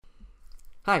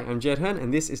Hi, I'm Jed Hearn,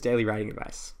 and this is Daily Writing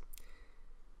Advice.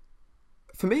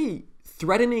 For me,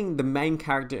 threatening the main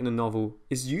character in a novel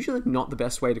is usually not the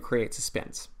best way to create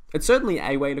suspense. It's certainly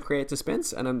a way to create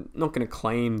suspense, and I'm not going to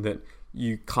claim that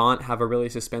you can't have a really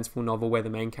suspenseful novel where the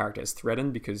main character is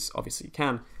threatened, because obviously you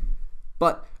can.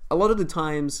 But a lot of the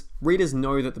times, readers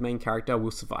know that the main character will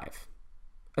survive.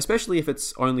 Especially if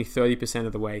it's only 30%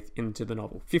 of the way into the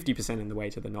novel, 50% in the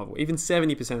way to the novel, even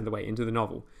 70% of the way into the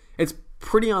novel. It's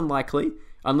pretty unlikely,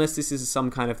 unless this is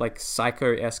some kind of like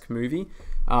Psycho-esque movie,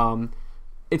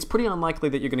 it's pretty unlikely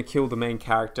that you're going to kill the main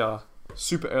character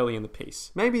super early in the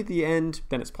piece. Maybe at the end,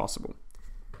 then it's possible.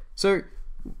 So,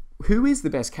 who is the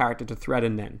best character to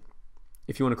threaten then,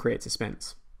 if you want to create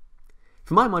suspense?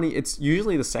 For my money, it's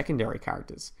usually the secondary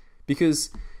characters, because...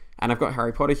 And I've got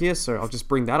Harry Potter here, so I'll just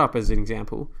bring that up as an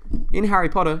example. In Harry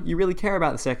Potter, you really care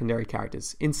about the secondary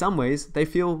characters. In some ways, they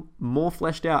feel more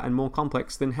fleshed out and more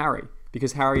complex than Harry,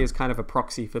 because Harry is kind of a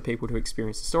proxy for people to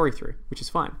experience the story through, which is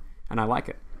fine, and I like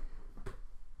it.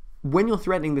 When you're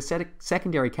threatening the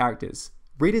secondary characters,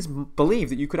 readers believe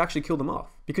that you could actually kill them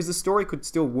off, because the story could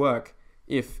still work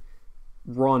if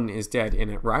Ron is dead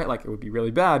in it, right? Like, it would be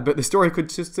really bad, but the story could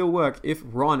just still work if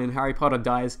Ron in Harry Potter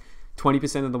dies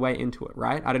 20% of the way into it,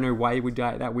 right? I don't know why you would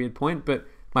die at that weird point, but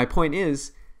my point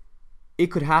is, it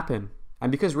could happen.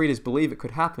 And because readers believe it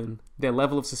could happen, their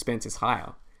level of suspense is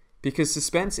higher. Because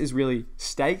suspense is really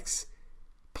stakes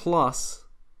plus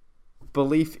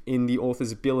belief in the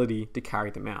author's ability to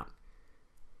carry them out.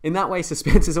 In that way,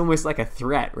 suspense is almost like a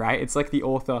threat, right? It's like the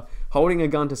author holding a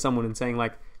gun to someone and saying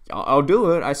like, I'll do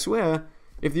it, I swear.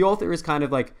 If the author is kind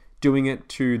of like doing it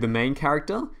to the main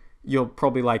character, you're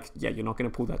probably like, yeah, you're not going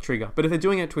to pull that trigger. But if they're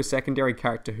doing it to a secondary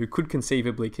character who could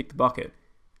conceivably kick the bucket,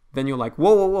 then you're like,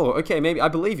 whoa, okay, maybe I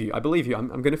believe you. I'm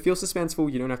going to feel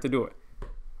suspenseful. You don't have to do it.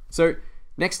 So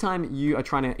next time you are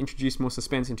trying to introduce more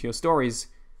suspense into your stories,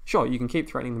 sure, you can keep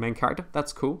threatening the main character.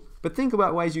 That's cool. But think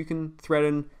about ways you can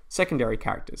threaten secondary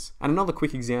characters. And another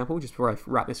quick example, just before I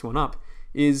wrap this one up,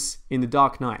 is in The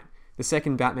Dark Knight, the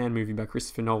second Batman movie by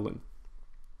Christopher Nolan.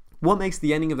 What makes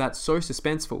the ending of that so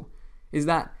suspenseful is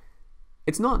that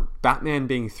it's not Batman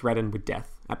being threatened with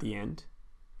death at the end.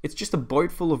 It's just a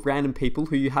boat full of random people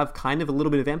who you have kind of a little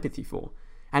bit of empathy for.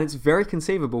 And it's very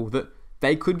conceivable that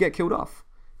they could get killed off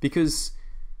because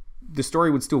the story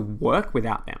would still work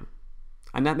without them.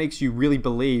 And that makes you really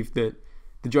believe that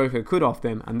the Joker could off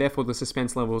them, and therefore the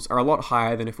suspense levels are a lot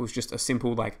higher than if it was just a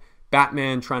simple like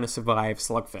Batman trying to survive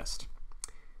slugfest.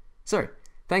 So,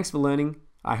 thanks for learning.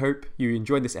 I hope you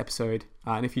enjoyed this episode.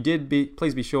 And if you did,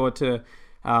 please be sure to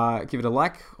give it a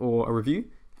like or a review,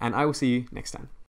 and I will see you next time.